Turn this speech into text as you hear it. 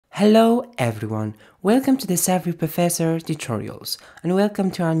Hello everyone, welcome to the Savvy Professor tutorials and welcome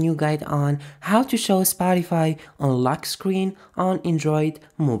to our new guide on how to show Spotify on lock screen on Android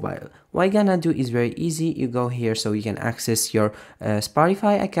mobile. What you're gonna do is very easy. You go here so you can access your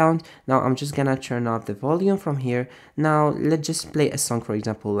Spotify account. Now I'm just gonna turn off the volume from here. Now let's just play a song, for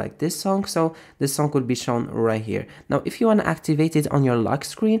example like this song. So this song will be shown right here. Now if you want to activate it on your lock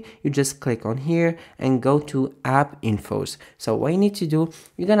screen, you just click on here and go to app infos. So what you need to do,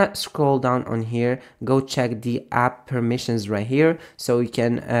 you're gonna scroll down on here, go check the app permissions right here so you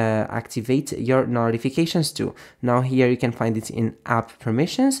can activate your notifications too. Now here you can find it in app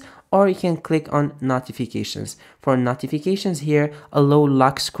permissions, or you can click on notifications. For notifications here, allow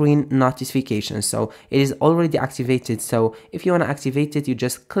lock screen notifications. So it is already activated. So if you want to activate it, you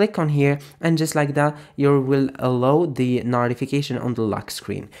just click on here and just like that, you will allow the notification on the lock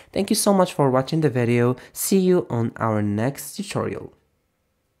screen. Thank you so much for watching the video. See you on our next tutorial.